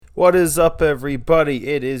What is up, everybody?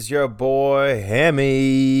 It is your boy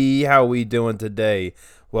Hammy. How we doing today?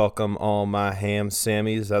 Welcome all my ham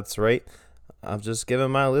Sammies. That's right. I'm just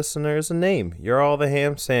giving my listeners a name. You're all the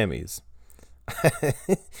ham Sammies.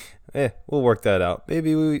 We'll work that out.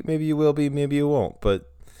 Maybe you will be, maybe you won't,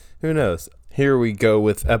 but who knows? Here we go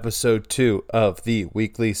with episode 2 of the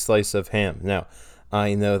Weekly Slice of Ham. Now,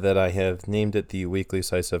 I know that I have named it the Weekly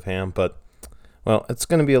Slice of Ham, but well, it's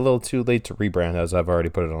going to be a little too late to rebrand as I've already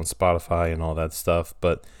put it on Spotify and all that stuff.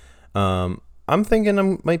 But I'm thinking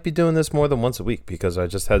I might be doing this more than once a week because I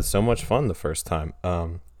just had so much fun the first time.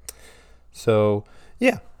 So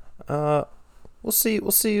yeah, we'll see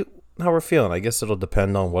how we're feeling. I guess it'll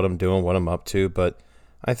depend on what I'm doing, what I'm up to. But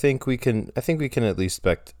I think we can at least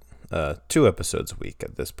expect 2 episodes a week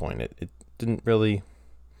at this point. It didn't really,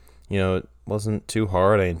 it wasn't too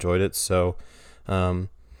hard. I enjoyed it. So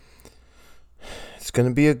it's going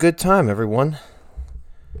to be a good time, everyone.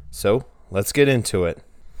 So, let's get into it.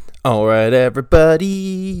 Alright, everybody,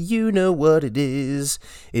 you know what it is.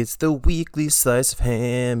 It's the Weekly Slice of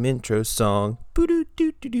Ham intro song.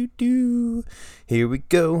 Boo-doo-doo-doo-doo-doo. Here we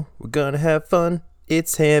go. We're gonna have fun.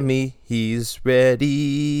 It's Hammy. He's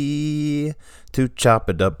ready to chop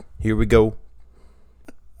it up. Here we go.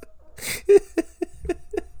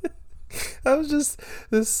 I was just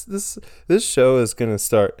this show is gonna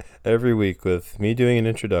start every week with me doing an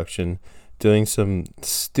introduction, doing some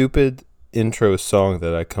stupid intro song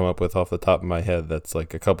that I come up with off the top of my head that's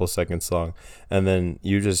like a couple seconds long, and then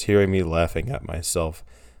you just hearing me laughing at myself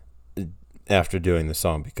after doing the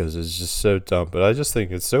song because it's just so dumb, but I just think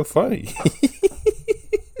it's so funny.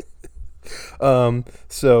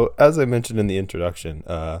 So as I mentioned in the introduction,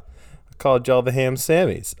 I called y'all the Ham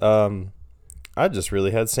Sammies. I just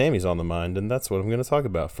really had Sammys on the mind, and that's what I'm going to talk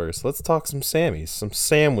about first. Let's talk some Sammys, some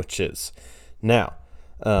sandwiches. Now,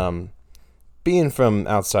 being from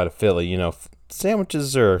outside of Philly,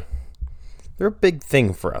 sandwiches they're a big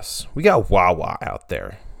thing for us. We got Wawa out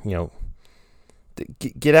there.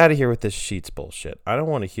 Get out of here with this Sheetz bullshit. I don't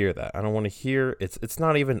want to hear that. I don't want to hear it's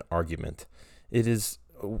not even an argument. It is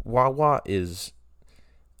Wawa is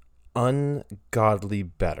ungodly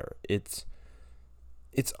better. It's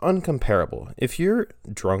uncomparable. If you're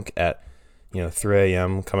drunk at 3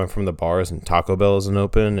 a.m. coming from the bars and Taco Bell isn't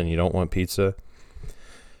open and you don't want pizza,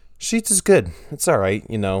 Sheetz is good. It's all right,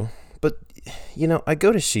 But I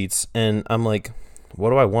go to Sheetz and I'm like, what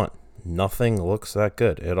do I want? Nothing looks that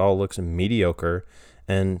good. It all looks mediocre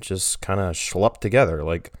and just kind of schlupped together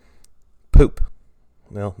like poop.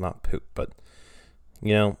 Well, not poop, but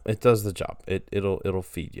it does the job. It'll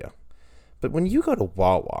feed you. But when you go to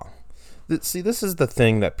Wawa, see, this is the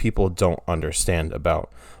thing that people don't understand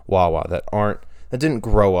about Wawa that didn't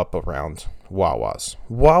grow up around Wawas.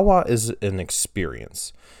 Wawa is an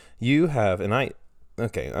experience. You have,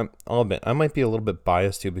 I'll admit, I might be a little bit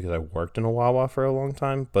biased too because I worked in a Wawa for a long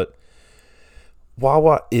time, but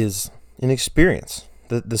Wawa is an experience.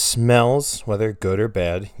 The smells, whether good or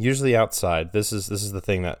bad, usually outside. This is the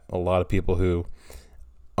thing that a lot of people who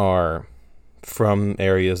are from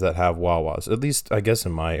areas that have Wawas, at least I guess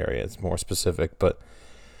in my area it's more specific, but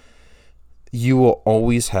you will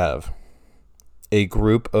always have a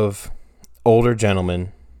group of older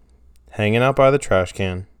gentlemen hanging out by the trash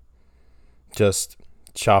can, just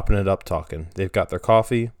chopping it up, talking. They've got their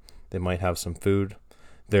coffee, they might have some food.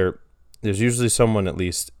 There's usually someone at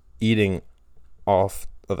least eating off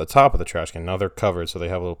of the top of the trash can. Now they're covered, so they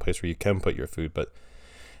have a little place where you can put your food, but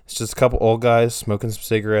it's just a couple old guys smoking some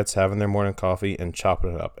cigarettes, having their morning coffee, and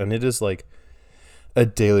chopping it up. And it is like a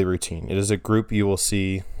daily routine. It is a group you will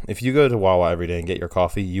see. If you go to Wawa every day and get your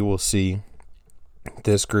coffee, you will see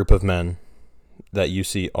this group of men that you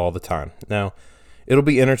see all the time. Now, it'll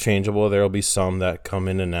be interchangeable. There will be some that come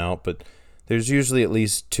in and out, but there's usually at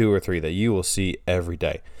least 2 or 3 that you will see every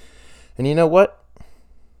day. And you know what?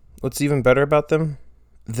 What's even better about them?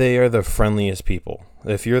 They are the friendliest people.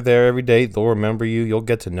 If you're there every day, they'll remember you. You'll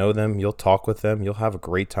get to know them. You'll talk with them. You'll have a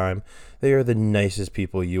great time. They are the nicest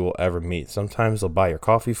people you will ever meet. Sometimes they'll buy your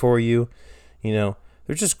coffee for you. They're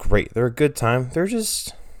just great. They're a good time. They're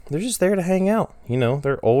just there to hang out.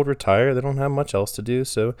 They're old, retired. They don't have much else to do,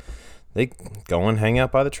 so they go and hang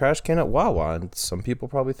out by the trash can at Wawa. And some people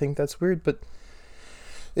probably think that's weird, but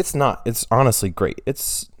it's not. It's honestly great.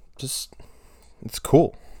 It's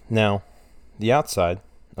cool. Now, the outside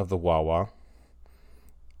of the Wawa,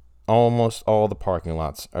 almost all the parking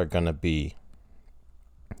lots are going to be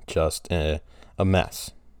just a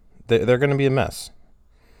mess. They're going to be a mess.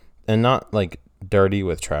 And not like dirty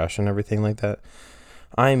with trash and everything like that.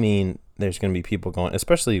 I mean, there's going to be people going,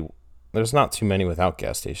 especially, there's not too many without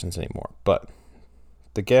gas stations anymore, but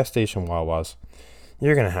the gas station Wawas,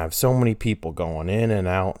 you're going to have so many people going in and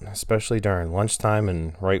out, especially during lunchtime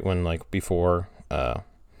and right when, like, before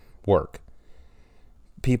work.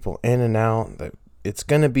 People in and out. It's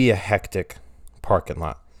going to be a hectic parking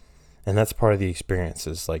lot. And that's part of the experience,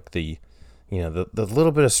 is like the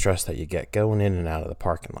little bit of stress that you get going in and out of the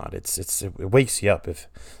parking lot. It wakes you up. If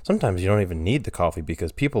sometimes you don't even need the coffee,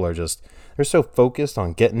 because people are they're so focused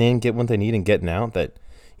on getting in, getting what they need, and getting out, that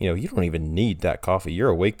you don't even need that coffee. You're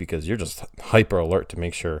awake because you're just hyper alert to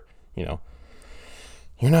make sure you're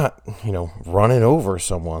not running over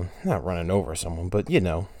someone. Not running over someone, but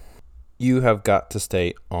you have got to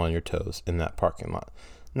stay on your toes in that parking lot.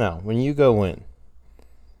 Now, when you go in,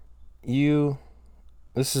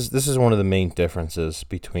 this is one of the main differences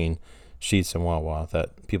between Sheetz and Wawa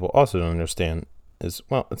that people also don't understand. Is,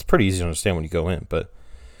 well, it's pretty easy to understand when you go in, but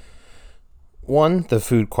one, the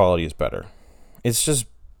food quality is better. It's just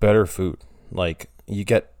better food. Like, you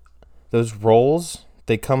get those rolls,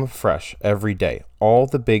 they come fresh every day. All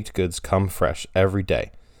the baked goods come fresh every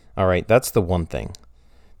day. All right, that's the one thing.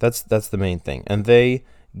 That's the main thing. And they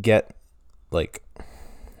get, like,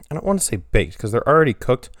 I don't want to say baked because they're already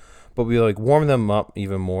cooked, but we like warm them up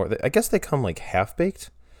even more. I guess they come like half baked,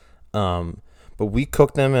 but we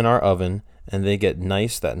cook them in our oven, and they get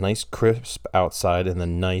that nice crisp outside and the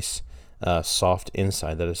nice soft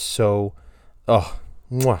inside. That is so,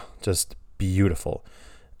 just beautiful.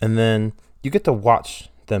 And then you get to watch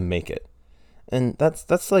them make it, and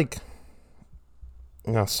that's like,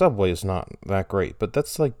 now Subway is not that great, but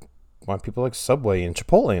that's like why people like Subway and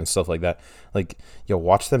Chipotle and stuff like that. Like, you'll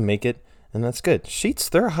watch them make it, and that's good. Sheetz,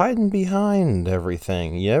 they're hiding behind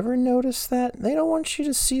everything. You ever notice that? They don't want you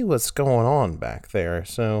to see what's going on back there.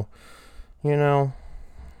 So, I'm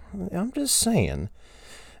just saying.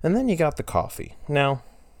 And then you got the coffee. Now,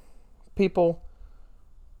 people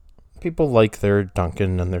like their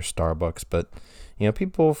Dunkin' and their Starbucks, but,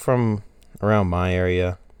 people from around my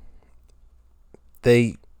area,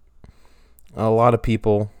 a lot of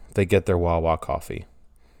people, they get their Wawa coffee.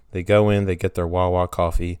 They go in, they get their Wawa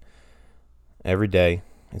coffee every day.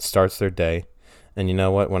 It starts their day. And you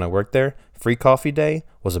know what? When I worked there, free coffee day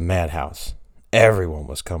was a madhouse. Everyone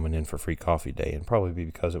was coming in for free coffee day, and probably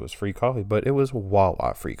because it was free coffee, but it was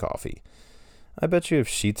Wawa free coffee. I bet you if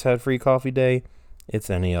Sheetz had free coffee day, it's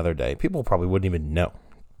any other day. People probably wouldn't even know.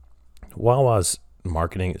 Wawa's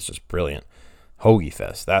marketing is just brilliant. Hoagie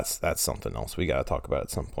Fest, that's something else we got to talk about at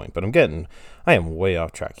some point. But I am way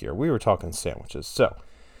off track here. We were talking sandwiches. So,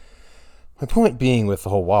 my point being with the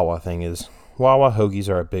whole Wawa thing is, Wawa hoagies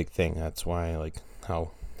are a big thing. That's why, like, how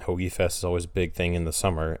Hoagie Fest is always a big thing in the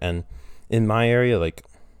summer. And in my area, like,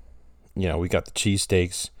 we got the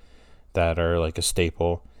cheesesteaks that are like a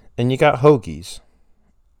staple, and you got hoagies.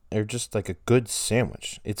 They're just like a good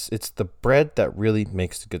sandwich. It's the bread that really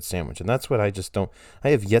makes a good sandwich, and that's what I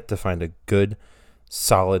have yet to find a good,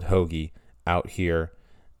 solid hoagie out here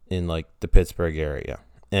in like the Pittsburgh area.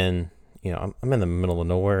 And I'm in the middle of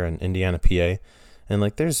nowhere in Indiana, PA, and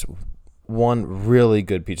like there's one really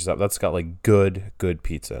good pizza shop that's got like good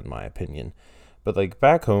pizza in my opinion. But like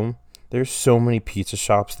back home, there's so many pizza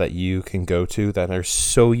shops that you can go to that are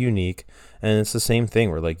so unique, and it's the same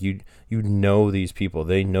thing where like you know these people,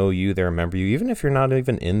 they know you, they remember you, even if you're not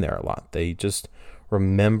even in there a lot. They just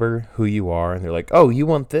remember who you are, and they're like, "Oh, you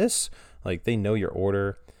want this?" Like, they know your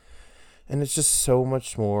order, and it's just so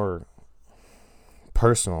much more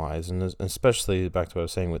personalized. And especially back to what I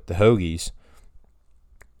was saying with the hoagies,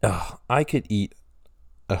 I could eat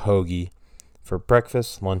a hoagie for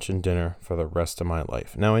breakfast, lunch, and dinner for the rest of my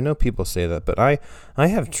life. Now, I know people say that, but I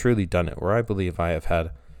have truly done it, where I believe I have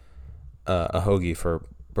had a hoagie for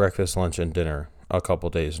breakfast, lunch, and dinner a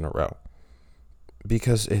couple days in a row.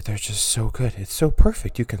 Because they're just so good. It's so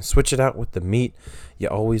perfect. You can switch it out with the meat. You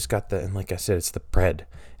always got and like I said, it's the bread.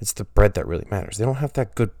 It's the bread that really matters. They don't have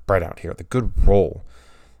that good bread out here, the good roll.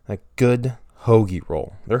 That good hoagie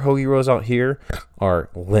roll. Their hoagie rolls out here are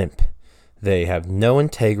limp. They have no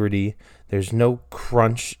integrity. There's no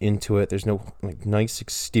crunch into it. There's no like nice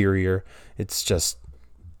exterior. It's just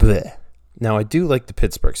bleh. Now, I do like the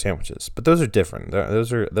Pittsburgh sandwiches, but those are different.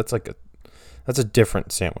 That's a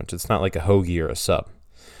different sandwich. It's not like a hoagie or a sub.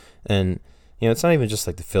 And, it's not even just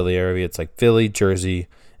like the Philly area. It's like Philly, Jersey,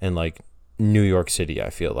 and like New York City, I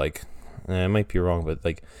feel like. I might be wrong, but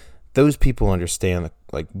like those people understand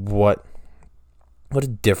like what a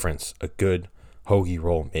difference a good hoagie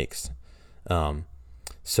roll makes.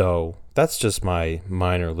 So that's just my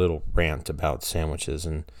minor little rant about sandwiches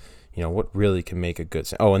and, what really can make a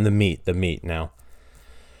good and the meat now.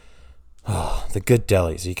 Oh, the good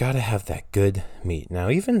delis. You got to have that good meat. Now,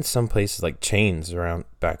 even some places like chains around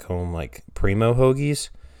back home, like Primo Hoagies,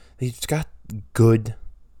 good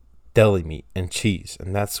deli meat and cheese.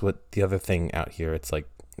 And that's what the other thing out here, it's like,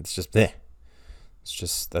 it's just bleh. It's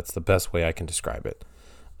just, that's the best way I can describe it.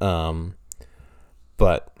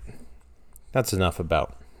 But that's enough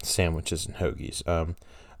about sandwiches and hoagies.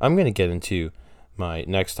 I'm going to get into my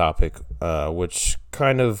next topic, which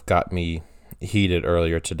kind of got me heated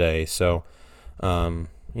earlier today. So, I'm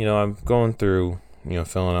going through,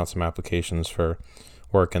 filling out some applications for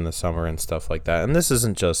work in the summer and stuff like that. And this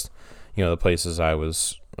isn't just, the places I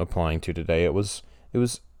was applying to today. It was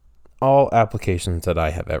all applications that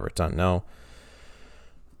I have ever done. Now,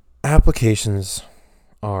 applications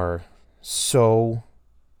are so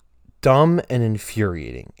dumb and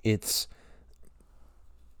infuriating.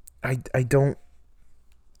 I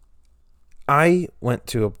went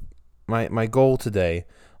to my goal today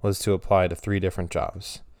was to apply to 3 different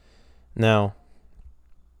jobs. Now,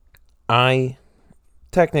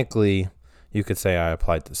 technically, you could say I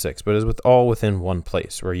applied to 6, but it's all within one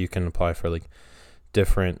place where you can apply for like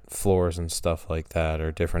different floors and stuff like that,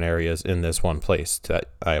 or different areas in this one place that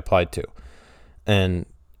I applied to. And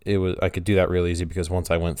I could do that real easy because once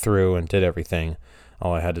I went through and did everything,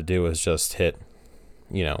 all I had to do was just hit,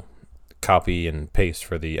 copy and paste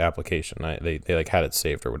for the application. They like had it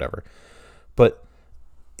saved or whatever. But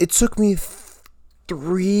it took me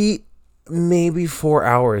 3, maybe 4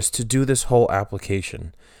 hours to do this whole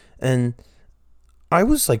application. And I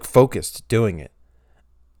was like focused doing it.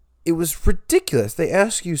 It was ridiculous. They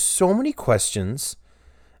ask you so many questions,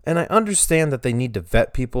 and I understand that they need to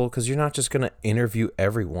vet people because you're not just going to interview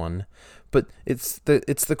everyone, but it's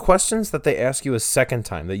the questions that they ask you a second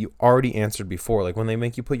time that you already answered before, like when they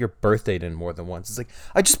make you put your birth date in more than once. It's like,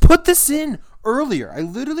 I just put this in earlier. I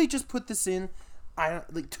literally just put this in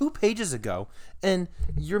like 2 pages ago, and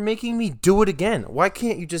you're making me do it again. Why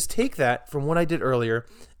can't you just take that from what I did earlier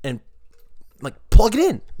and like plug it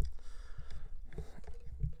in?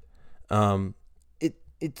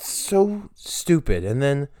 It's so stupid. And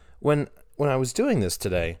then when I was doing this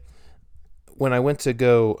today, when I went to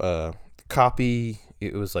go copy,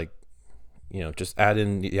 it was like, just add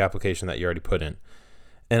in the application that you already put in.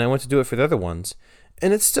 And I went to do it for the other ones,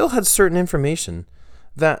 and it still had certain information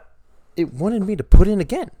that it wanted me to put in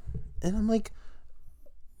again. And I'm like,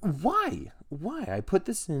 why? I put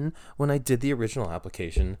this in when I did the original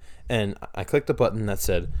application, and I clicked the button that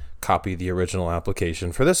said copy the original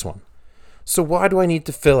application for this one. So why do I need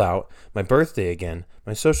to fill out my birthday again,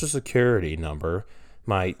 my social security number,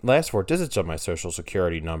 my last 4 digits of my social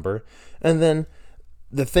security number, and then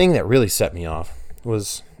the thing that really set me off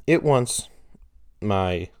was it wants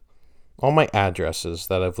all my addresses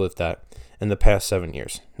that I've lived at in the past 7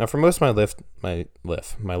 years. Now, for most of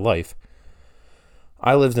my life,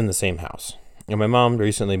 I lived in the same house, and my mom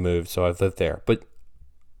recently moved, so I've lived there. But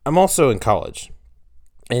I'm also in college,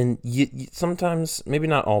 and you sometimes, maybe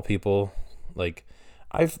not all people, like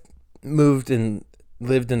I've moved and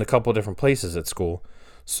lived in a couple of different places at school,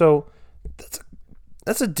 so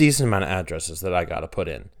that's a decent amount of addresses that I got to put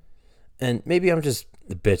in. And maybe I'm just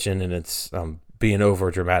bitching and it's being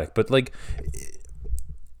over dramatic, but like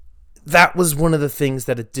that was one of the things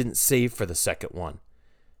that it didn't save for the second one.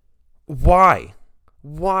 Why?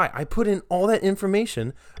 I put in all that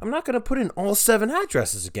information. I'm not going to put in all 7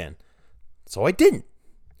 addresses again. So I didn't.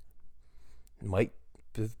 It might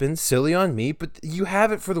have been silly on me, but you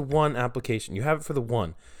have it for the one application. You have it for the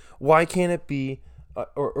one. Why can't it be,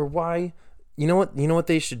 or why, you know what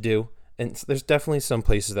they should do? And there's definitely some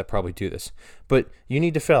places that probably do this, but you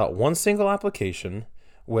need to fill out one single application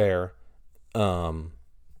where, you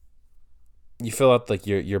fill out like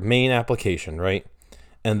your main application, right?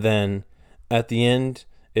 And then at the end,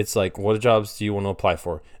 it's like, what jobs do you want to apply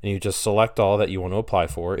for? And you just select all that you want to apply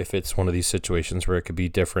for if it's one of these situations where it could be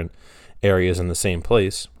different areas in the same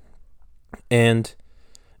place. And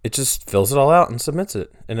it just fills it all out and submits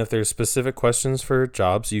it. And if there's specific questions for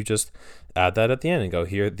jobs, you just add that at the end and go,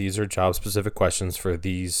 here, these are job-specific questions for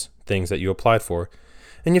these things that you applied for.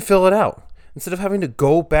 And you fill it out instead of having to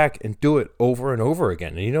go back and do it over and over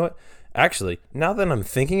again. And you know what? Actually, now that I'm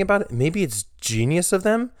thinking about it, maybe it's genius of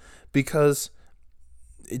them because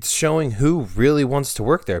it's showing who really wants to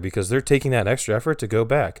work there because they're taking that extra effort to go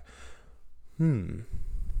back.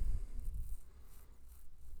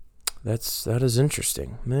 That is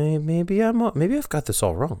interesting. Maybe I've got this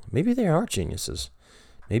all wrong. Maybe they are geniuses.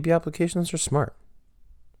 Maybe applications are smart.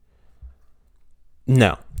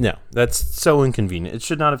 No, that's so inconvenient. It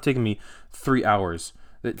should not have taken me 4 hours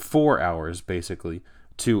basically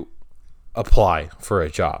to apply for a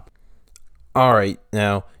job. All right,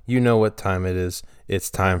 now you know what time it is. It's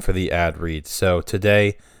time for the ad read. So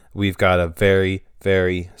today we've got a very,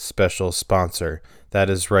 very special sponsor. That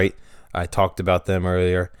is right. I talked about them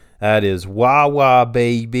earlier. That is Wawa,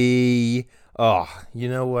 baby. Oh, you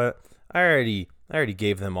know what? I already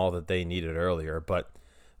gave them all that they needed earlier, but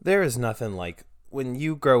there is nothing like when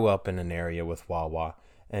you grow up in an area with Wawa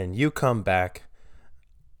and you come back,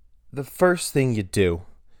 the first thing you do,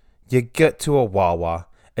 you get to a Wawa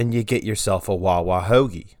and you get yourself a Wawa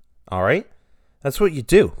hoagie. All right? That's what you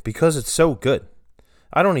do because it's so good.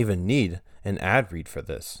 I don't even need an ad read for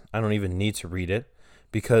this. I don't even need to read it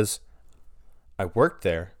because I work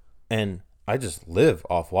there and I just live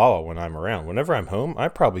off Wawa when I'm around. Whenever I'm home, I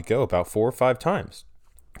probably go about 4 or 5 times.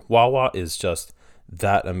 Wawa is just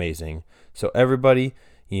that amazing. So everybody,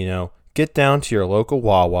 get down to your local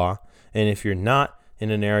Wawa. And if you're not in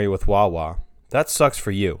an area with Wawa, that sucks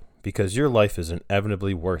for you because your life is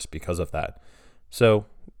inevitably worse because of that. So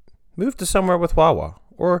move to somewhere with Wawa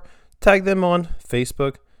or tag them on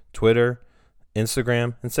Facebook, Twitter,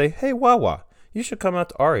 Instagram, and say, hey, Wawa, you should come out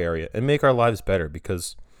to our area and make our lives better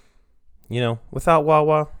because, without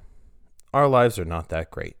Wawa, our lives are not that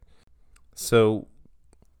great. So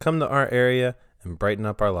come to our area and brighten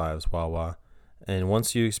up our lives, Wawa. And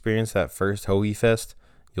once you experience that first Hoagie Fest,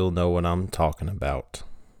 you'll know what I'm talking about.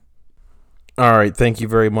 All right, thank you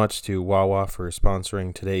very much to Wawa for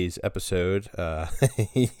sponsoring today's episode.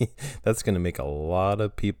 That's going to make a lot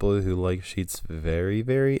of people who like Sheetz very,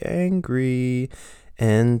 very angry,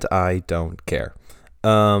 and I don't care.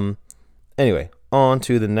 Anyway, on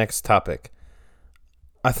to the next topic.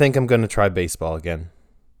 I think I'm going to try baseball again.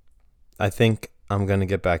 I think I'm going to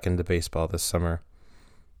get back into baseball this summer.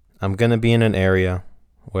 I'm going to be in an area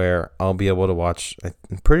where I'll be able to watch,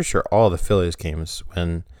 I'm pretty sure, all the Phillies games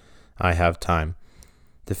when I have time.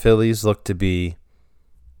 The Phillies look to be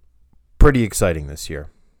pretty exciting this year.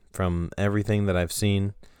 From everything that I've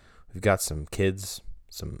seen, we've got some kids.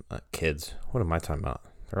 What am I talking about?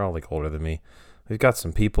 They're all like older than me. We've got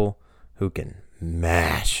some people who can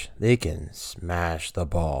mash. They can smash the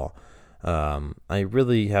ball. I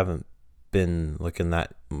really haven't been looking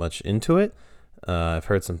that much into it. I've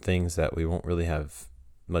heard some things that we won't really have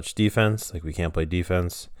much defense, like we can't play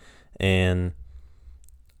defense. And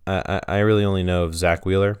I really only know of Zach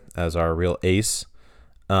Wheeler as our real ace.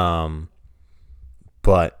 But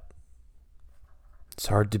it's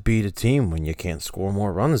hard to beat a team when you can't score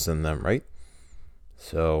more runs than them, right?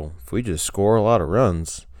 So if we just score a lot of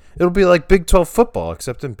runs, it'll be like Big 12 football,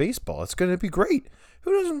 except in baseball. It's going to be great.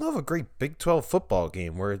 Who doesn't love a great Big 12 football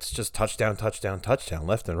game where it's just touchdown, touchdown, touchdown,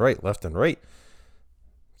 left and right, left and right?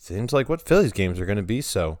 Seems like what Phillies games are going to be,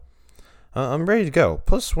 so I'm ready to go.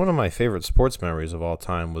 Plus, one of my favorite sports memories of all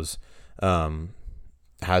time was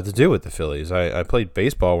had to do with the Phillies. I played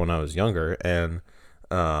baseball when I was younger, and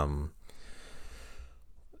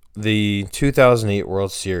the 2008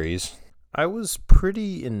 World Series, I was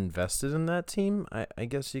pretty invested in that team. I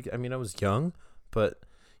guess I was young, but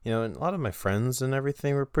and a lot of my friends and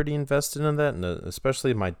everything were pretty invested in that, and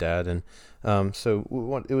especially my dad. And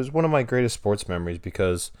so it was one of my greatest sports memories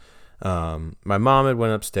because my mom had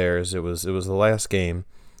went upstairs. It was the last game.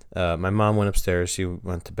 My mom went upstairs. She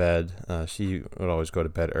went to bed. She would always go to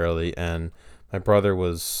bed early, and my brother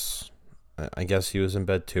was, I guess he was in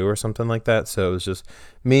bed too or something like that. So it was just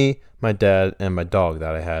me, my dad, and my dog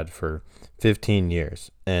that I had for 15 years.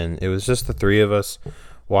 And it was just the three of us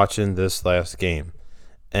watching this last game.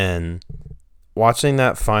 And watching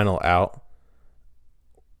that final out,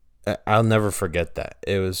 I'll never forget that.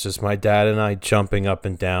 It was just my dad and I jumping up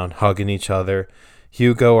and down, hugging each other.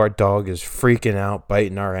 Hugo, our dog, is freaking out,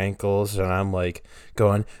 biting our ankles, and I'm like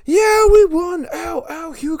going, yeah, we won. Ow,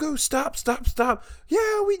 ow, Hugo, stop.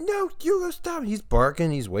 Yeah, no, Hugo, stop. He's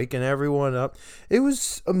barking. He's waking everyone up. It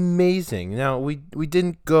was amazing. Now, we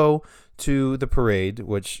didn't go to the parade,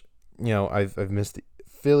 which, I've missed the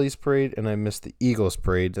Phillies parade and I missed the Eagles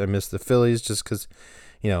parade. I missed the Phillies just because,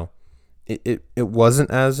 it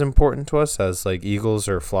wasn't as important to us as like Eagles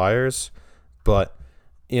or Flyers, but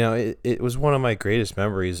it was one of my greatest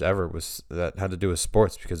memories ever was that had to do with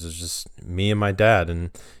sports because it was just me and my dad,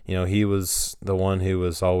 and he was the one who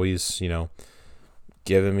was always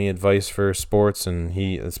giving me advice for sports, and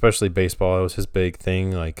he, especially baseball, it was his big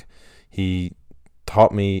thing. Like he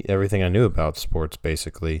taught me everything I knew about sports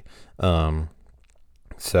basically.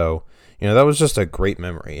 So, that was just a great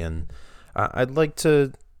memory, and I'd like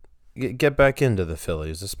to get back into the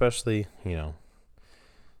Phillies, especially, they're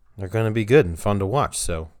going to be good and fun to watch,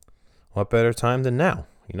 so what better time than now,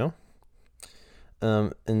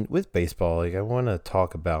 And with baseball, I want to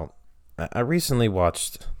talk about, I recently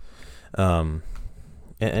watched,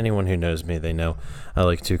 anyone who knows me, they know I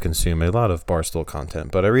like to consume a lot of Barstool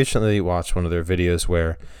content, but I recently watched one of their videos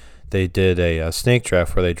where they did a snake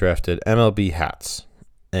draft where they drafted MLB hats.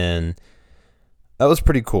 and that was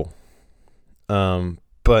pretty cool.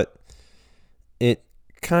 But it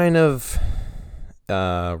kind of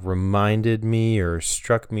reminded me or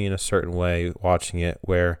struck me in a certain way watching it,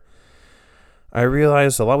 where I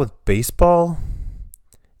realized a lot with baseball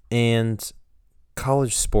and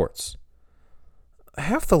college sports.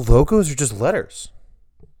 Half the logos are just letters.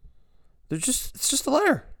 It's just a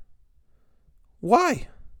letter. Why?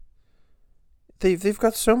 They've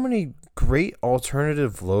got so many great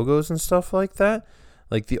alternative logos and stuff like that.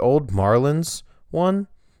 Like the old Marlins one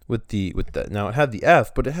with the now it had the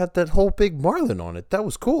F, but it had that whole big Marlin on it. That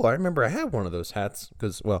was cool. I remember I had one of those hats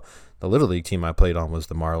because, well, the Little League team I played on was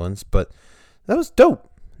the Marlins, but that was dope.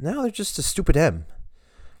 Now they're just a stupid M.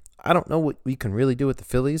 I don't know what we can really do with the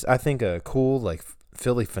Phillies. I think a cool like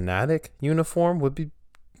Philly Fanatic uniform would be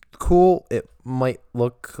cool. It might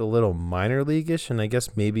look a little minor league-ish, and I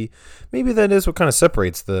guess maybe that is what kind of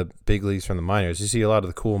separates the big leagues from the minors. You see a lot of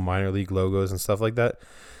the cool minor league logos and stuff like that.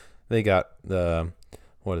 They got the,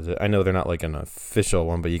 what is it? I know they're not like an official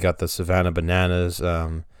one, but you got the Savannah Bananas.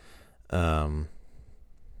 I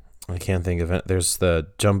can't think of it. There's the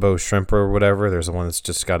Jumbo Shrimp or whatever. There's the one that's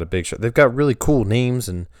just got a big shrimp. They've got really cool names,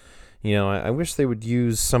 and I wish they would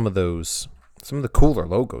use some of the cooler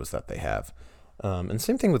logos that they have. And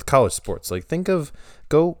same thing with college sports. Like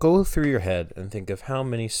go through your head and think of how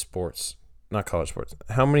many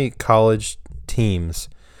how many college teams,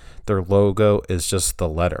 their logo is just the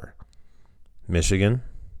letter. Michigan,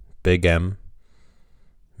 big M.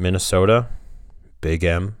 Minnesota, big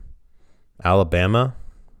M. Alabama,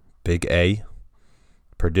 big A.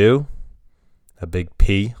 Purdue, a big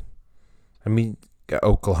P. I mean,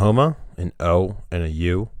 Oklahoma, an O and a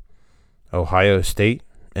U. Ohio State,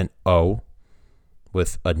 an O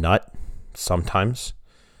with a nut sometimes.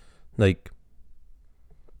 Like,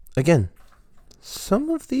 again, some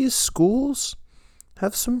of these schools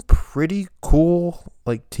have some pretty cool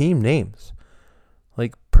like team names.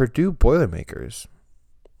 Like Purdue Boilermakers.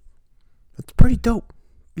 That's pretty dope.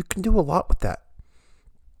 You can do a lot with that.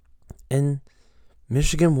 And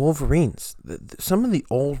Michigan Wolverines. Some of the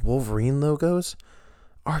old Wolverine logos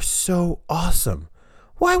are so awesome.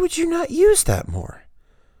 Why would you not use that more?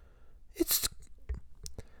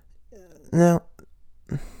 Now,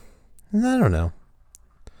 I don't know.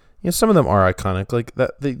 Some of them are iconic. Like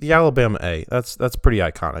the Alabama A. That's pretty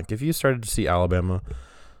iconic. If you started to see Alabama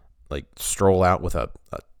like stroll out with an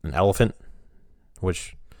elephant,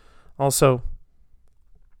 which also,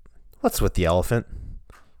 what's with the elephant?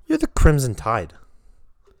 You're the Crimson Tide,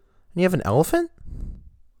 and you have an elephant?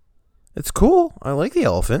 It's cool. I like the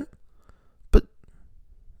elephant, but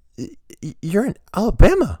you're in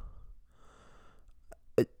Alabama.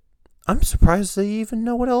 I'm surprised they even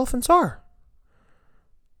know what elephants are.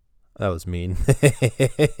 That was mean.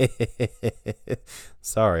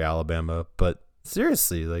 Sorry, Alabama, but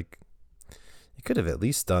seriously, like, you could have at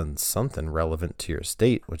least done something relevant to your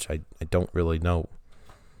state, which I don't really know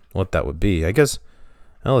what that would be. I guess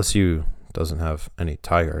LSU doesn't have any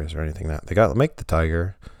tigers or anything that they got to make the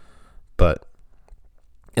tiger, but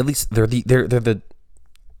at least they're the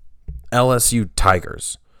LSU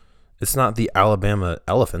Tigers. It's not the Alabama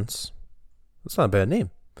Elephants. It's not a bad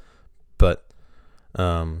name. But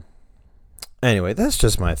anyway, that's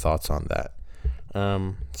just my thoughts on that.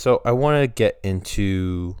 So I want to get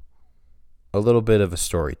into a little bit of a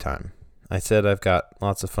story time. I said I've got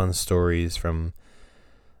lots of fun stories from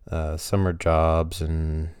summer jobs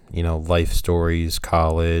and, life stories,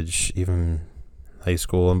 college, even high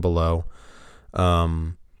school and below.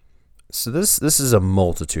 So this is a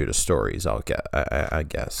multitude of stories. I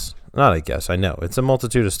guess. Not I guess. I know it's a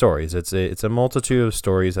multitude of stories. It's a multitude of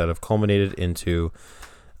stories that have culminated into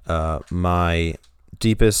my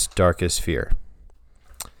deepest, darkest fear.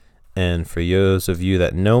 And for those of you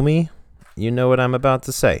that know me, you know what I'm about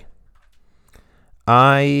to say.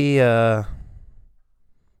 Me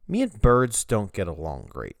and birds don't get along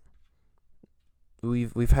great.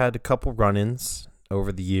 We've had a couple run-ins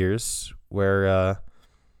over the years where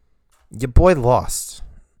your boy lost.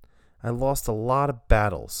 I lost a lot of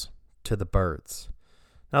battles to the birds.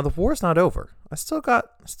 Now the war's not over. I still got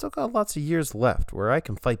lots of years left where I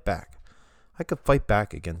can fight back. I could fight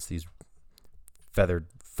back against these feathered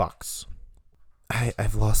fucks.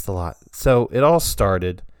 I've lost a lot. So it all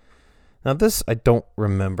started. Now this I don't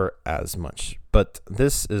remember as much, but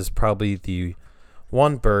this is probably the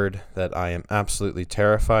one bird that I am absolutely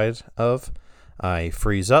terrified of. I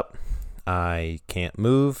freeze up. I can't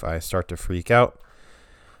move. I start to freak out.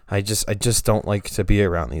 I just don't like to be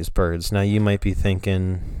around these birds. Now you might be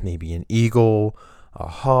thinking maybe an eagle, a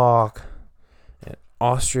hawk,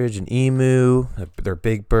 ostrich, an emu. They're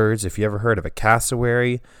big birds. If you ever heard of a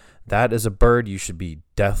cassowary, that is a bird you should be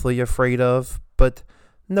deathly afraid of. But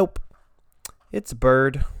nope, it's a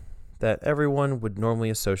bird that everyone would normally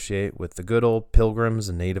associate with the good old Pilgrims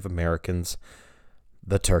and Native Americans,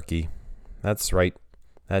 the turkey. That's right,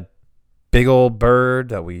 that big old bird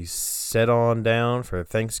that we set on down for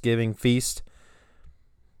Thanksgiving feast.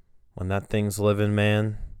 When that thing's living,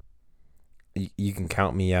 man, you can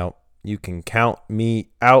count me out. You can count me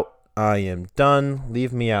out. I am done.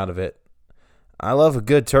 Leave me out of it. I love a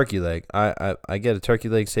good turkey leg. I get a turkey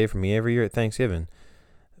leg saved for me every year at Thanksgiving.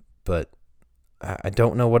 But I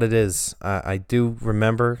don't know what it is. I do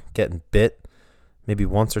remember getting bit maybe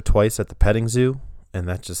once or twice at the petting zoo. And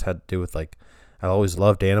that just had to do with, like, I always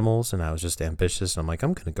loved animals and I was just ambitious. And I'm like,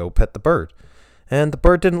 I'm going to go pet the bird. And the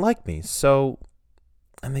bird didn't like me. So,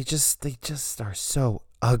 and they just are so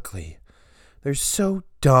ugly. They're so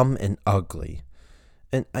dumb and ugly.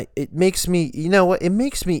 And it makes me, you know what? It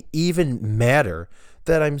makes me even madder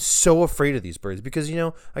that I'm so afraid of these birds. Because, you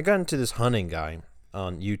know, I got into this hunting guy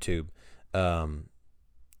on YouTube.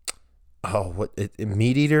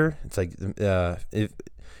 Meat Eater? It's like,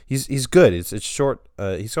 he's good. It's short.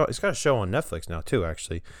 He's got a show on Netflix now too,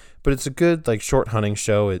 actually. But it's a good, like, short hunting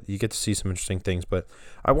show. You get to see some interesting things. But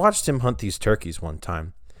I watched him hunt these turkeys one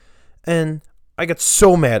time. And I got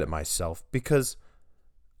so mad at myself because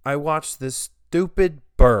I watched this stupid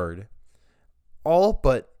bird all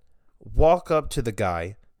but walk up to the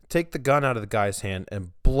guy, take the gun out of the guy's hand,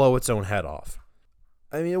 and blow its own head off.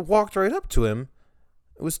 I mean, it walked right up to him.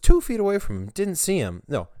 It was 2 feet away from him. Didn't see him.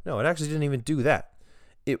 No, it actually didn't even do that.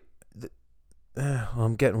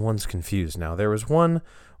 I'm getting ones confused now. There was one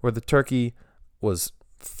where the turkey was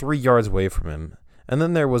 3 yards away from him. And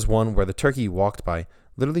then there was one where the turkey walked by,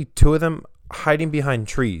 literally 2 of them hiding behind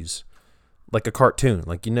trees, like a cartoon.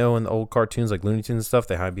 Like, you know, in the old cartoons, like Looney Tunes and stuff,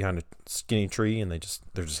 they hide behind a skinny tree and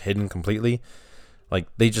they're just hidden completely. Like,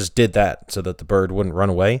 they just did that so that the bird wouldn't run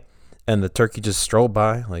away. And the turkey just strolled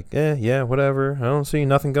by, like, yeah, whatever. I don't see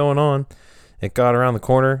nothing going on. It got around the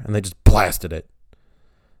corner and they just blasted it.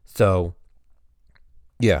 So,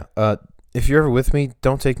 yeah, if you're ever with me,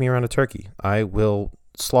 don't take me around a turkey. I will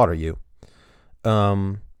slaughter you.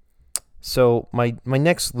 So my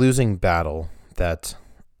next losing battle that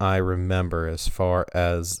I remember as far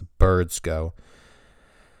as birds go,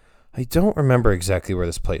 I don't remember exactly where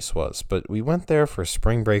this place was, but we went there for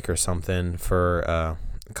spring break or something for a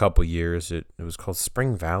couple years. It was called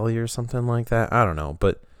Spring Valley or something like that. I don't know,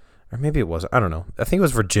 or maybe it wasn't. I don't know. I think it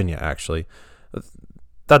was Virginia, actually.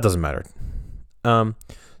 That doesn't matter.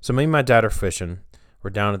 So me and my dad are fishing.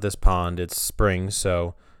 We're down at this pond. It's spring,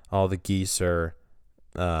 so all the geese are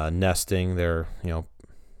nesting. They're,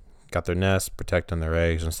 got their nests, protecting their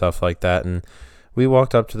eggs and stuff like that. And we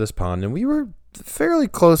walked up to this pond, and we were fairly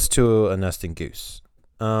close to a nesting goose.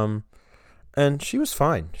 And she was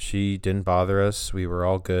fine. She didn't bother us. We were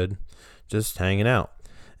all good, just hanging out.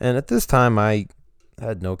 And at this time, I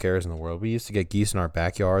had no cares in the world. We used to get geese in our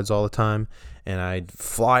backyards all the time, and I'd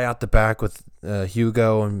fly out the back with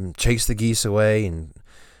Hugo and chase the geese away and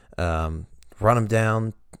run them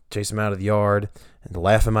down, chase them out of the yard, and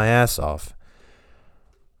laughing my ass off.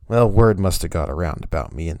 Well, word must have got around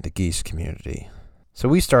about me in the geese community. So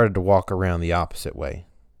we started to walk around the opposite way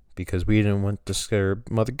because we didn't want to scare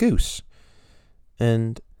Mother Goose.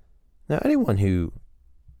 And now anyone who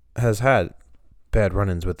has had bad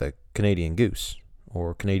run-ins with a Canadian goose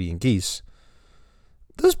or Canadian geese,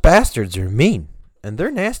 those bastards are mean and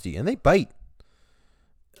they're nasty and they bite.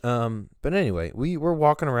 But anyway, we're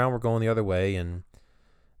walking around, we're going the other way, and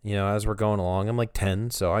as we're going along, I'm like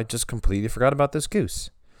 10, so I just completely forgot about this goose.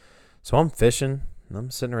 So I'm fishing, I'm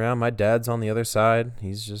sitting around, my dad's on the other side,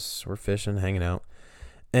 we're fishing, hanging out,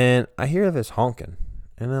 and I hear this honking,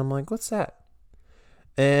 and I'm like, what's that?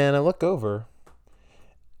 And I look over,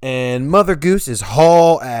 and Mother Goose is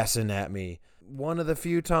haul-assing at me. One of the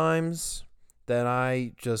few times that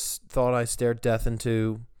I just thought I stared death in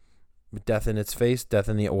its face, death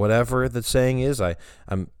in the whatever the saying is.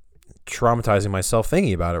 I'm traumatizing myself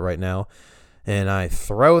thinking about it right now. And I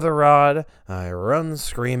throw the rod. I run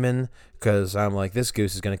screaming because I'm like, this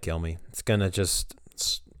goose is going to kill me. It's going to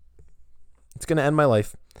end my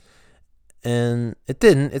life. And it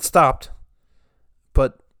didn't. It stopped.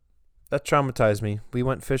 But that traumatized me. We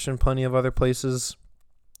went fishing plenty of other places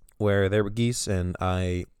where there were geese, and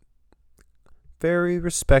I very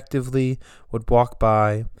respectively would walk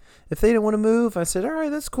by. If they didn't want to move, I said, all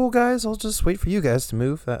right, that's cool, guys. I'll just wait for you guys to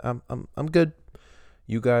move. I'm good.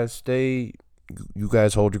 You guys stay. You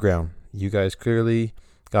guys hold your ground. You guys clearly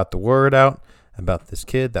got the word out about this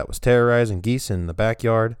kid that was terrorizing geese in the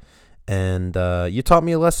backyard. And you taught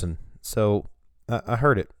me a lesson. So I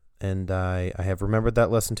heard it, and I have remembered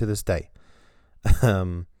that lesson to this day.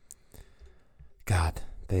 God,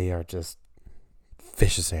 they are just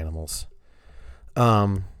vicious animals.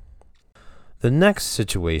 The next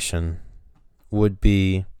situation would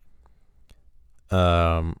be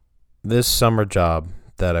this summer job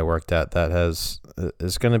that I worked at that is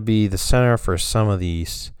going to be the center for some of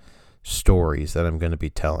these stories that I'm going to be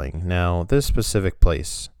telling. Now, this specific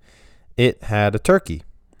place, it had a turkey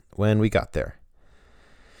when we got there.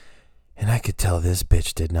 And I could tell this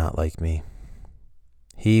bitch did not like me.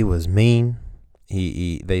 He was mean.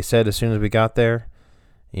 They said as soon as we got there,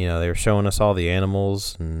 they were showing us all the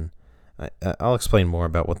animals, and I'll explain more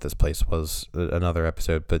about what this place was another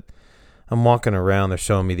episode, but I'm walking around, they're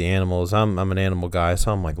showing me the animals. I'm an animal guy,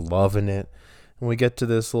 so I'm like loving it. And we get to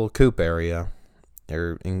this little coop area,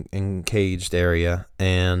 or encaged area,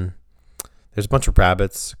 and there's a bunch of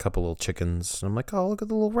rabbits, a couple little chickens. And I'm like, oh, look at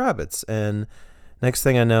the little rabbits. And next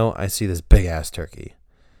thing I know, I see this big-ass turkey.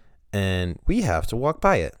 And we have to walk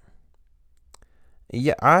by it.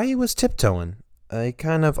 Yeah, I was tiptoeing. I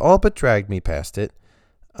kind of all but dragged me past it.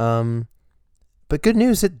 But good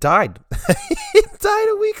news, it died. It died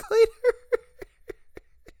a week later.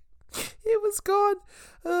 It was gone.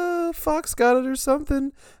 Fox got it or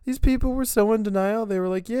something. These people were so in denial. They were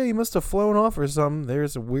like, yeah, he must have flown off or something.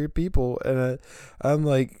 There's some weird people. And I'm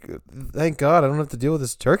like, thank God I don't have to deal with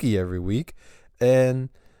this turkey every week. And,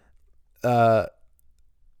 but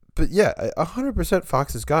yeah, 100%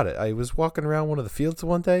 Fox has got it. I was walking around one of the fields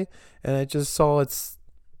one day, and I just saw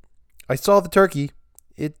I saw the turkey.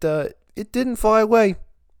 It didn't fly away.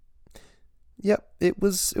 Yep, it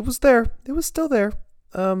was there. It was still there.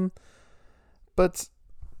 But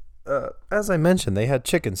as I mentioned, they had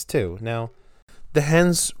chickens too. Now, the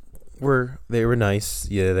hens were nice.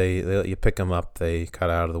 Yeah, they let you pick them up. They got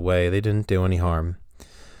out of the way. They didn't do any harm.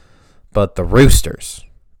 But the roosters,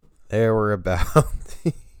 there were about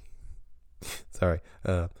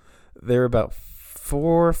there were about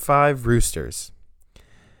 4 or 5 roosters,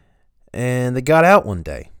 and they got out one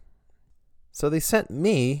day. So they sent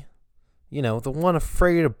me, the one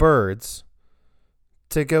afraid of birds,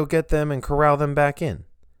 to go get them and corral them back in.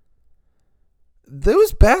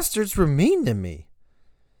 Those bastards were mean to me.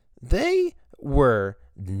 They were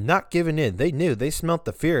not giving in. They knew. They smelt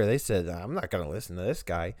the fear. They said, I'm not going to listen to this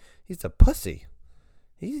guy. He's a pussy.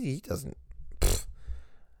 He doesn't. Pfft.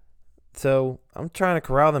 So I'm trying to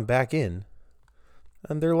corral them back in,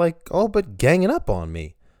 and they're like all but ganging up on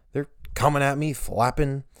me. They're coming at me,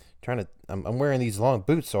 flapping, trying to. I'm wearing these long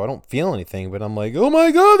boots, so I don't feel anything, but I'm like, oh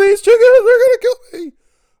my God, these chickens, they're going to kill me.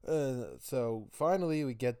 So finally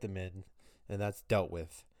we get them in, and that's dealt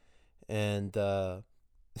with. And about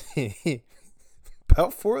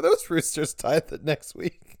 4 of those roosters died the next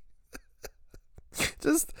week.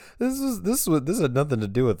 This had nothing to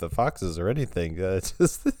do with the foxes or anything.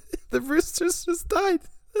 Just the roosters just died.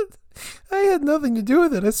 I had nothing to do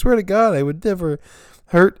with it. I swear to God, I would never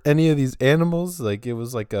hurt any of these animals. Like, it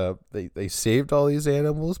was like they saved all these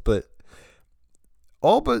animals, but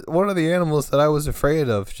all but one of the animals that I was afraid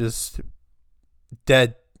of just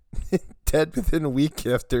dead within a week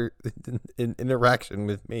after an interaction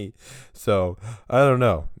with me. So I don't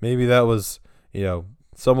know. Maybe that was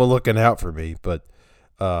someone looking out for me, but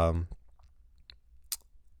no,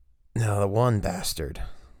 the one bastard,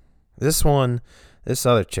 this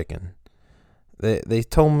other chicken, they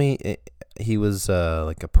told me he was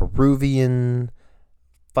like a Peruvian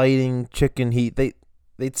fighting chicken.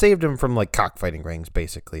 They'd saved him from like cockfighting rings,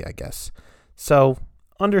 basically, I guess. So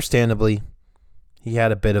understandably, he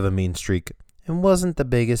had a bit of a mean streak and wasn't the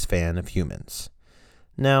biggest fan of humans.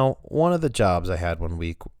 Now, one of the jobs I had one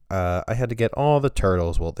week, I had to get all the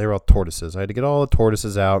turtles. Well, they were all tortoises. I had to get all the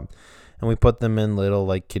tortoises out, and we put them in little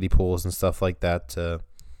like kiddie pools and stuff like that to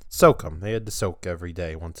soak them. They had to soak every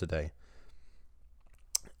day, once a day.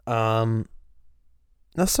 Now,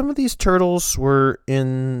 some of these turtles were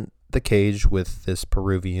in the cage with this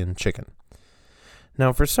Peruvian chicken.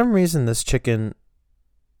 Now, for some reason, this chicken,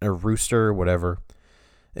 or rooster, or whatever,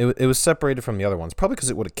 it was separated from the other ones. Probably because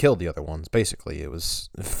it would have killed the other ones. Basically, it was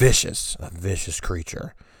a vicious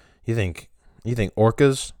creature. You think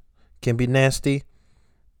orcas can be nasty?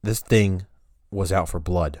 This thing was out for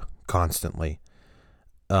blood constantly.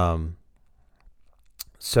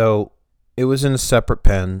 So it was in a separate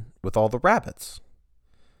pen with all the rabbits,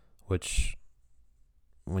 which,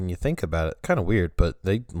 when you think about it, kind of weird, but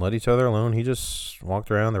they let each other alone. He just walked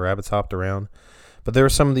around, the rabbits hopped around. But there were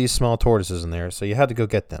some of these small tortoises in there, so you had to go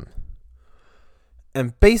get them.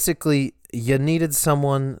 And basically, you needed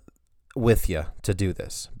someone with you to do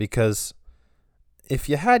this, because if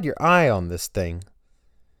you had your eye on this thing,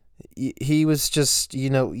 he was just,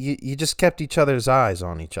 you just kept each other's eyes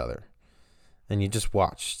on each other. And you just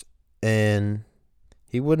watched. And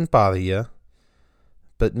he wouldn't bother you.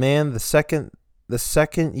 But man, the second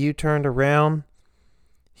you turned around,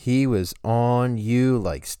 he was on you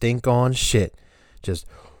like stink on shit. Just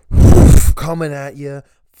coming at you,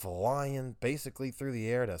 flying basically through the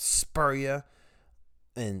air to spur you.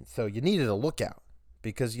 And so you needed a lookout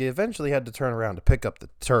because you eventually had to turn around to pick up the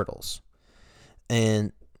turtles.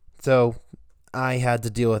 And so I had to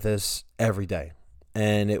deal with this every day.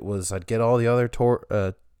 And it was, I'd get all the other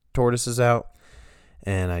tortoises out,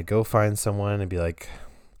 and I'd go find someone and be like,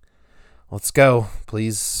 let's go,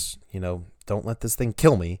 please, don't let this thing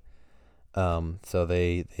kill me. So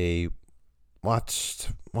they watched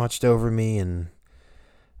over me, and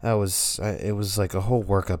it was like a whole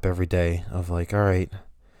workup every day of like, all right,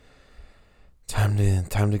 time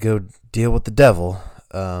to go deal with the devil.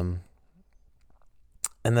 And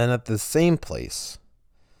then at the same place,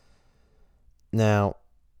 now,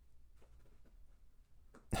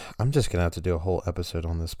 I'm just going to have to do a whole episode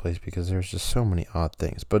on this place because there's just so many odd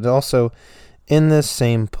things. But also, in this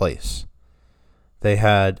same place, they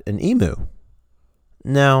had an emu.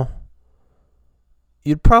 Now,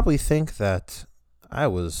 you'd probably think that I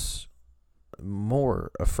was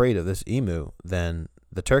more afraid of this emu than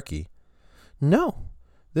the turkey. No.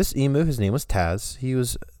 This emu, his name was Taz. He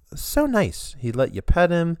was so nice. He'd let you pet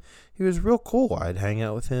him. He was real cool. I'd hang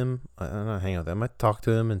out with him. Not hang out with him. I'd talk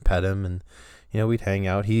to him and pet him, and we'd hang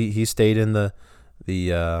out. He stayed in the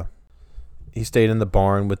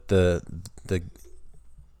barn with the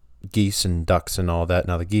geese and ducks and all that.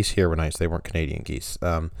 Now the geese here were nice. They weren't Canadian geese.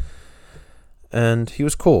 And he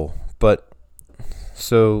was cool. But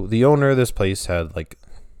so the owner of this place had like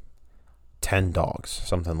 10 dogs,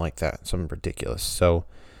 something like that, something ridiculous. So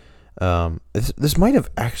this might have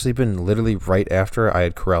actually been literally right after I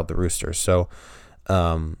had corralled the roosters. So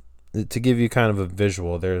to give you kind of a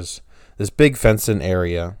visual, there's this big fenced-in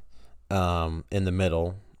area in the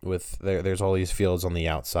middle with there's all these fields on the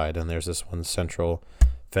outside, and there's this one central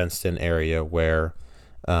fenced-in area where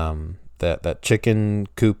that chicken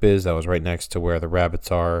coop is. That was right next to where the rabbits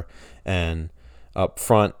are, and up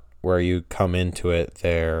front where you come into it,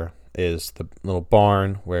 there is the little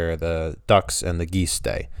barn where the ducks and the geese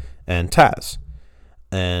stay, and Taz.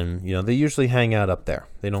 And, they usually hang out up there.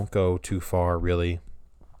 They don't go too far, really.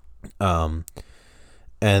 And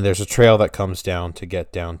there's a trail that comes down to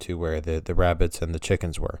get down to where the rabbits and the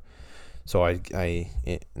chickens were. So now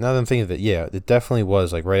that I'm thinking of it, yeah, it definitely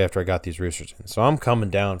was like right after I got these roosters in. So I'm coming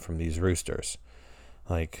down from these roosters.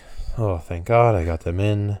 Like, oh, thank God I got them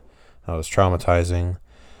in. That was traumatizing.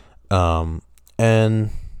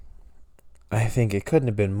 And I think it couldn't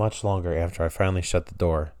have been much longer after I finally shut the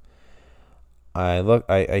door.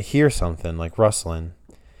 I hear something like rustling,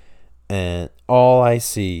 and all I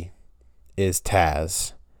see is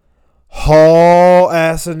Taz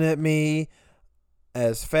haul-assing at me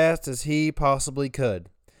as fast as he possibly could.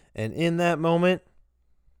 And in that moment,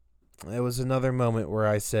 it was another moment where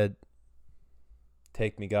I said,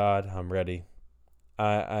 take me, God, I'm ready.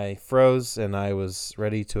 I froze, and I was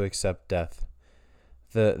ready to accept death.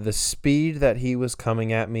 The speed that he was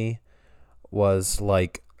coming at me was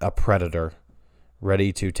like a predator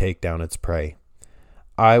ready to take down its prey.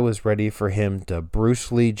 I was ready for him to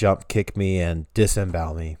Bruce Lee jump kick me and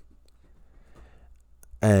disembowel me.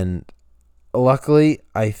 And luckily,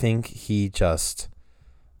 I think he just,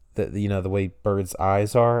 the way birds'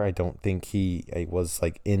 eyes are, I don't think he was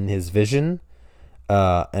like in his vision.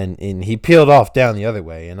 And he peeled off down the other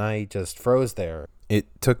way, and I just froze there.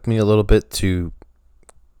 It took me a little bit to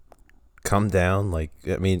come down.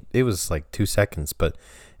 It was like 2 seconds, but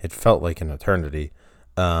it felt like an eternity.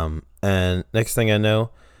 And next thing I know,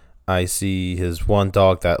 I see his one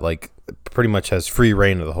dog that like pretty much has free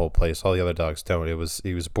reign of the whole place. All the other dogs don't.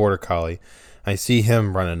 He was border collie. I see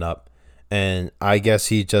him running up, and I guess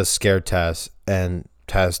he just scared Taz, and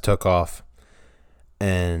Taz took off.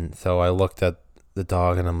 And so I looked at the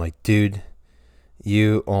dog, and I'm like, dude,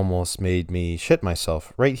 you almost made me shit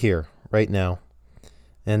myself right here, right now.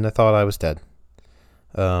 And I thought I was dead.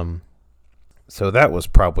 So that was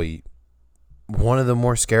probably one of the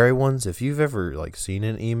more scary ones. If you've ever like seen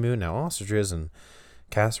an emu, now ostriches and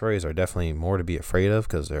cassowaries are definitely more to be afraid of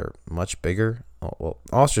because they're much bigger. Well,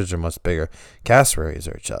 ostriches are much bigger. Cassowaries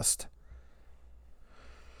are just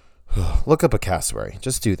look up a cassowary.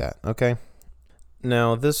 Just do that, okay?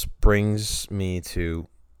 Now this brings me to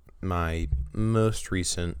my most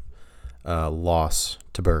recent loss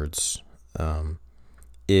to birds.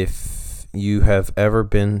 If you have ever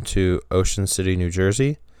been to Ocean City, New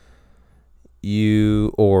Jersey,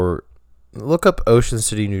 or look up Ocean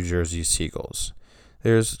City, New Jersey seagulls.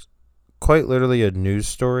 There's quite literally a news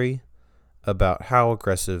story about how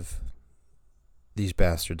aggressive these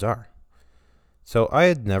bastards are. So I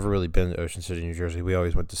had never really been to Ocean City, New Jersey. We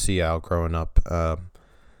always went to Sea Isle growing up.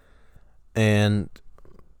 And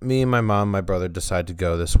me and my mom, my brother decided to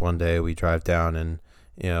go this one day. We drive down and,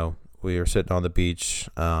 we were sitting on the beach.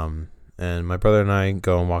 And my brother and I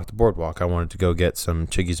go and walk the boardwalk. I wanted to go get some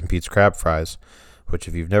Chickies and Pete's crab fries, which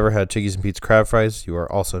if you've never had Chickies and Pete's crab fries, you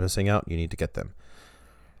are also missing out. You need to get them.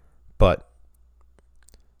 But,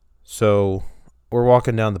 so we're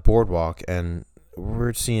walking down the boardwalk and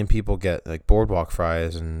we're seeing people get like boardwalk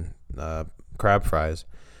fries and crab fries.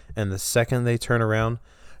 And the second they turn around,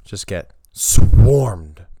 just get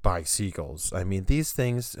swarmed by seagulls. I mean, these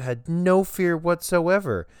things had no fear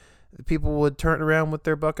whatsoever. People would turn around with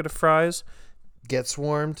their bucket of fries, get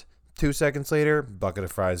swarmed. 2 seconds later, bucket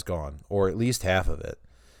of fries gone, or at least half of it.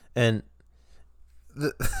 And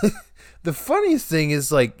the the funniest thing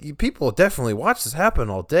is, like, people definitely watch this happen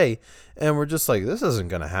all day, and we're just like, this isn't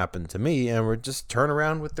gonna happen to me. And we're just turn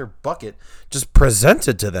around with their bucket, just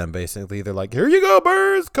presented to them. Basically, they're like, "Here you go,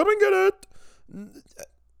 birds, come and get it."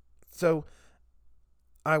 So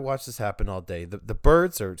I watch this happen all day. The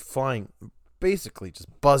birds are flying, basically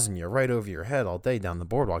just buzzing you right over your head all day down the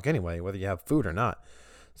boardwalk anyway, whether you have food or not.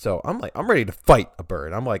 So I'm ready to fight a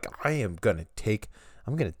bird. I'm like, I'm gonna take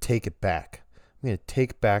it back. I'm gonna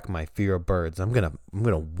take back my fear of birds. I'm gonna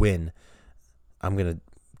win. I'm gonna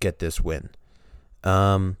get this win.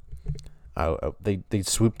 They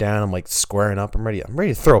swoop down. I'm like squaring up. I'm ready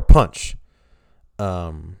to throw a punch.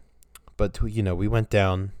 But we went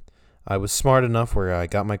down. I was smart enough where I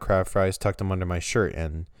got my crab fries, tucked them under my shirt,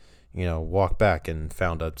 and walked back and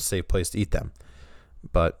found a safe place to eat them.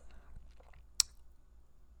 But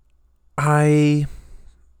I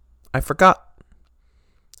forgot.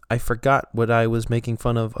 I forgot what I was making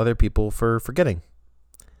fun of other people for forgetting.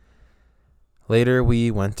 Later,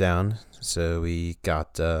 we went down, so we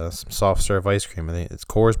got some soft serve ice cream. I think it's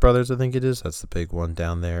Coors Brothers, I think it is. That's the big one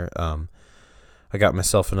down there. I got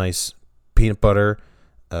myself a nice peanut butter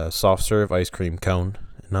soft serve ice cream cone,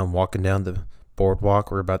 and I'm walking down the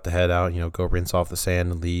boardwalk. We're about to head out, go rinse off the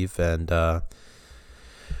sand and leave, and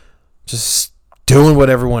just doing what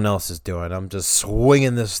everyone else is doing. I'm just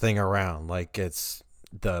swinging this thing around like it's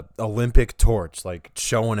the Olympic torch, like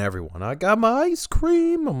showing everyone I got my ice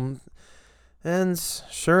cream. And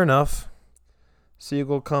sure enough,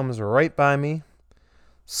 seagull comes right by me,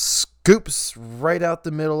 scoops right out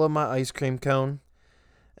the middle of my ice cream cone,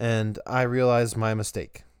 and I realize my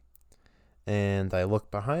mistake. And I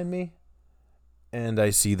look behind me, and I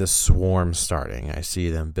see the swarm starting. I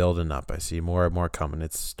see them building up. I see more and more coming.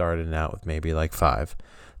 It's starting out with maybe like 5.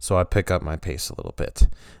 So I pick up my pace a little bit.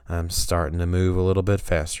 I'm starting to move a little bit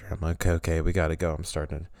faster. I'm like, okay, we got to go.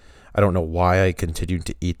 I don't know why I continued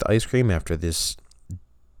to eat the ice cream after this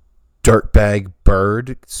dirtbag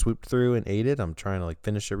bird swooped through and ate it. I'm trying to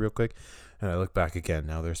finish it real quick. And I look back again.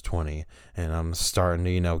 Now there's 20. And I'm starting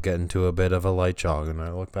to, get into a bit of a light jog. And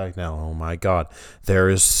I look back now. Oh, my God. There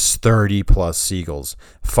is 30 plus seagulls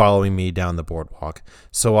following me down the boardwalk.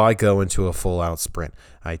 So I go into a full-out sprint.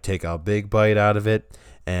 I take a big bite out of it.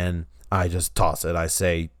 And I just toss it. I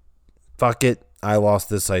say, fuck it. I lost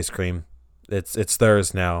this ice cream. It's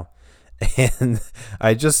theirs now. And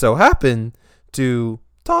I just so happen to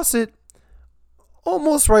toss it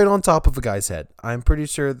almost right on top of a guy's head. I'm pretty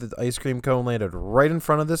sure the ice cream cone landed right in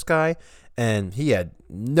front of this guy, and he had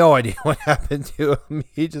no idea what happened to him.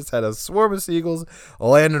 He just had a swarm of seagulls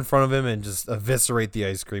land in front of him and just eviscerate the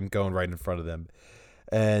ice cream cone right in front of them.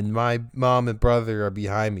 And my mom and brother are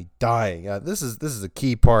behind me dying. This is a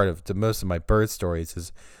key part to most of my bird stories,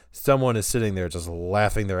 is someone is sitting there just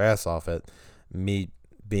laughing their ass off at me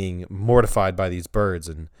being mortified by these birds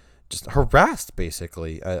and just harassed,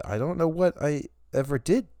 basically. I don't know what I ever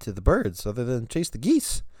did to the birds other than chase the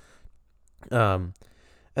geese. And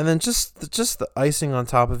then just the icing on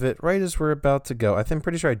top of it, right as we're about to go. I'm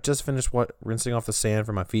pretty sure I just finished rinsing off the sand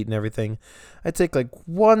from my feet and everything. I take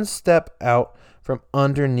one step out from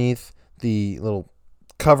underneath the little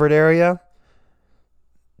covered area.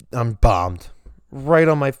 I'm bombed right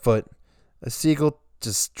on my foot. A seagull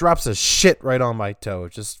just drops a shit right on my toe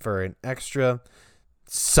just for an extra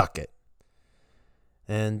suck it.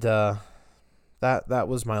 And that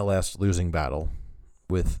was my last losing battle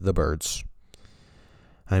with the birds.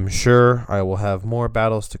 I'm sure I will have more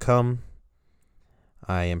battles to come.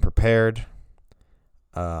 I am prepared.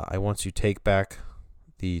 I want to take back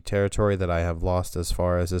the territory that I have lost as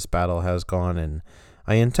far as this battle has gone, and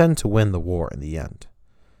I intend to win the war in the end.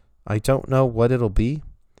 I don't know what it'll be.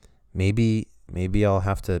 Maybe maybe I'll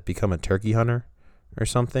have to become a turkey hunter or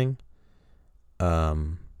something.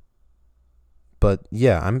 But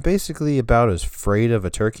yeah, I'm basically about as afraid of a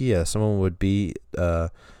turkey as someone would be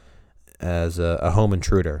as a home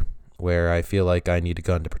intruder, where I feel like I need a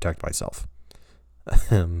gun to protect myself.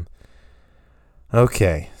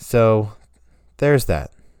 Okay, so there's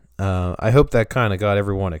that. I hope that kind of got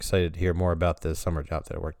everyone excited to hear more about this summer job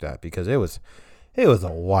that I worked at, because it was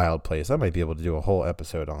a wild place. I might be able to do a whole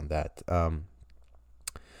episode on that.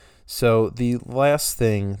 So the last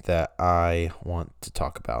thing that I want to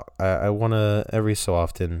talk about, I want to, every so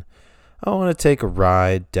often, I want to take a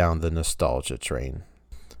ride down the nostalgia train.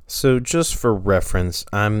 So just for reference,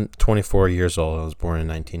 I'm 24 years old. I was born in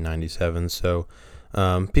 1997. So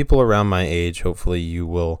people around my age, hopefully you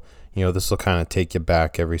will, this will kind of take you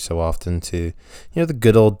back every so often to, the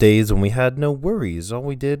good old days when we had no worries. All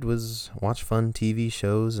we did was watch fun TV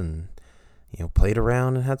shows and, played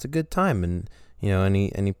around and had a good time. And,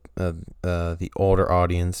 the older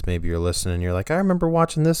audience, maybe you're listening and you're like, I remember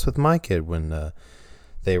watching this with my kid when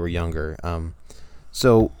they were younger.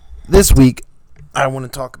 So this week, I want to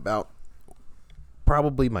talk about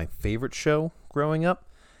probably my favorite show growing up,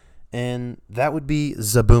 and that would be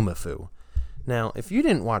Zoboomafoo. Now, if you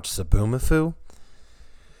didn't watch Zoboomafoo,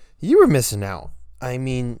 you were missing out. I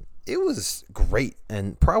mean, it was great,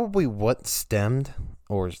 and probably what stemmed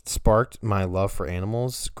or sparked my love for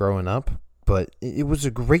animals growing up. But it was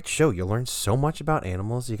a great show. You learned so much about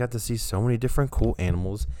animals. You got to see so many different cool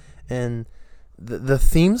animals. And the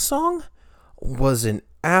theme song was an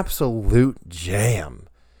absolute jam.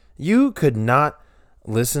 You could not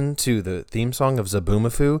listen to the theme song of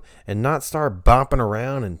Zoboomafoo and not start bopping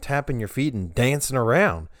around and tapping your feet and dancing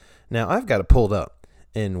around. Now, I've got it pulled up,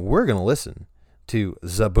 and we're going to listen to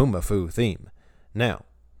Zoboomafoo theme. Now,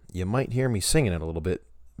 you might hear me singing it a little bit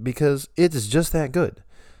because it's just that good.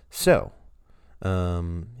 So,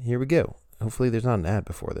 here we go. Hopefully there's not an ad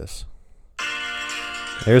before this.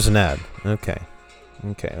 There's an ad. Okay,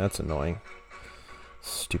 that's annoying.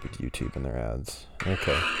 Stupid YouTube and their ads.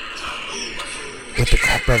 Okay. With the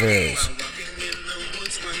Crap Brothers.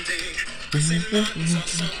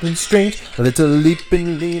 Strange, a little leap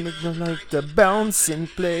and lean like the bounce and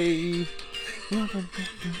play.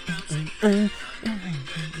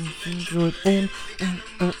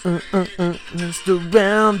 Just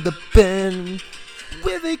around the bend.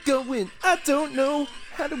 Where they going? I don't know.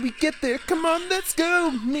 How do we get there? Come on, let's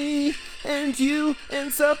go. Me and you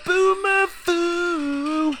and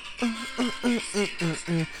Zoboomafoo.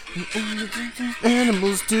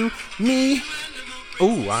 Animals do me.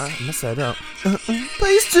 Oh, I messed that up.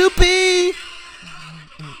 Place to be.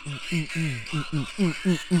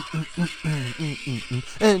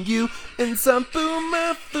 And you and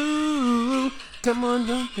Zoboomafoo. Come on,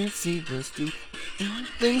 let's see, let's do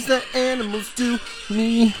things that animals do.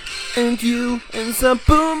 Me and you and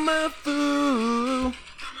Zoboomafoo.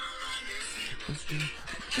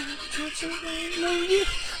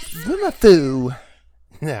 Zoboomafoo.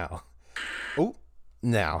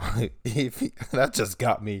 Now, that just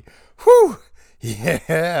got me. Whew.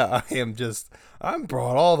 Yeah, I'm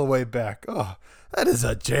brought all the way back. Oh, that is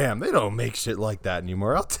a jam. They don't make shit like that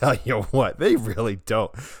anymore. I'll tell you what, they really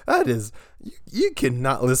don't. That is, you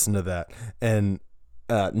cannot listen to that and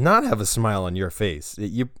not have a smile on your face.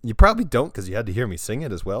 You probably don't because you had to hear me sing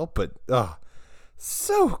it as well, but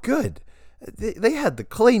so good. They had the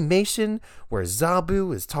claymation where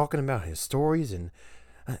Zabu is talking about his stories in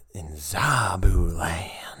Zabu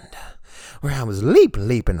Land, where I was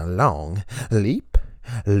leaping along. Leap.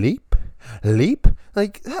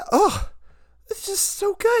 Like, it's just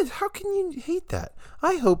so good. How can you hate that?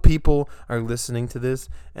 I hope people are listening to this,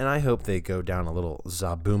 and I hope they go down a little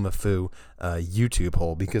Zoboomafoo YouTube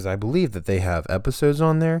hole, because I believe that they have episodes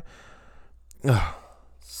on there. Oh,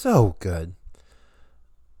 so good.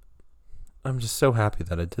 I'm just so happy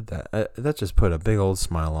that I did that. That just put a big old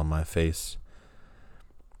smile on my face.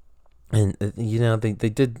 And, they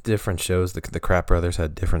did different shows. The Crap Brothers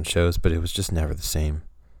had different shows, but it was just never the same.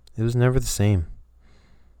 It was never the same.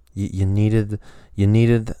 You needed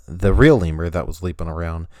the real lemur that was leaping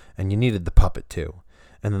around, and you needed the puppet too.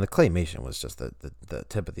 And then the claymation was just the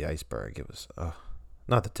tip of the iceberg. It was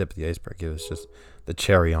not the tip of the iceberg. It was just the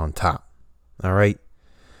cherry on top. All right.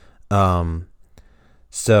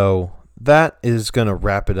 So that is gonna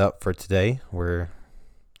wrap it up for today.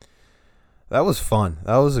 That was fun.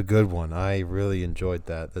 That was a good one. I really enjoyed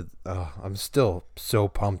that. I'm still so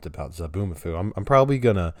pumped about Zoboomafoo. I'm probably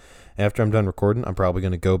gonna, after I'm done recording, I'm probably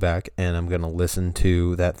gonna go back and I'm gonna listen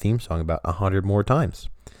to that theme song about 100 more times.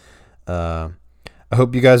 I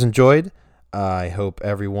hope you guys enjoyed. I hope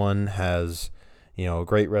everyone has, a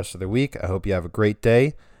great rest of the week. I hope you have a great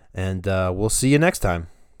day, and we'll see you next time.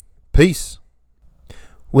 Peace.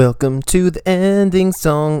 Welcome to the ending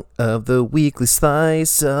song of the weekly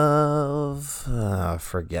slice of...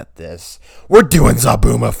 forget this. We're doing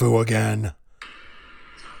Zaboomafoo again.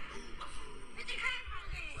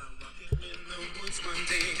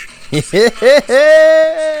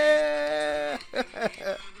 Yeah!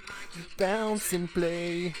 Bounce and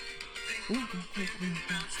play.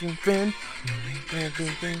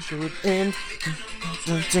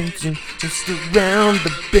 Just around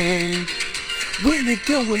the bend. Where they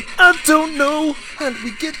going? I don't know. How did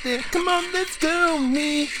we get there? Come on, let's go.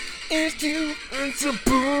 Me and you and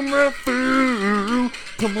Zaboomafoo.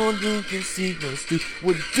 Come on, you can see us do.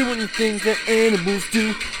 We're doing the things that animals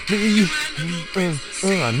do. Me,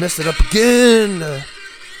 I messed it up again.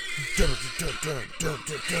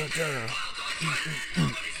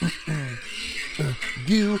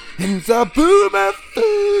 You and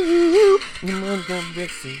Zaboomafoo. Come on,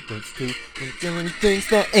 let's see us do. We're doing things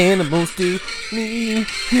that animals do. Me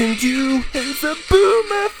and you and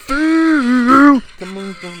Zaboomafoo. Come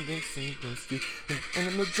on, let's see us do.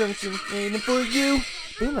 Animal Junction waiting for you.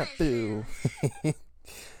 Boomafoo.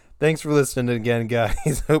 Thanks for listening again,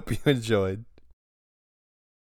 guys. Hope you enjoyed.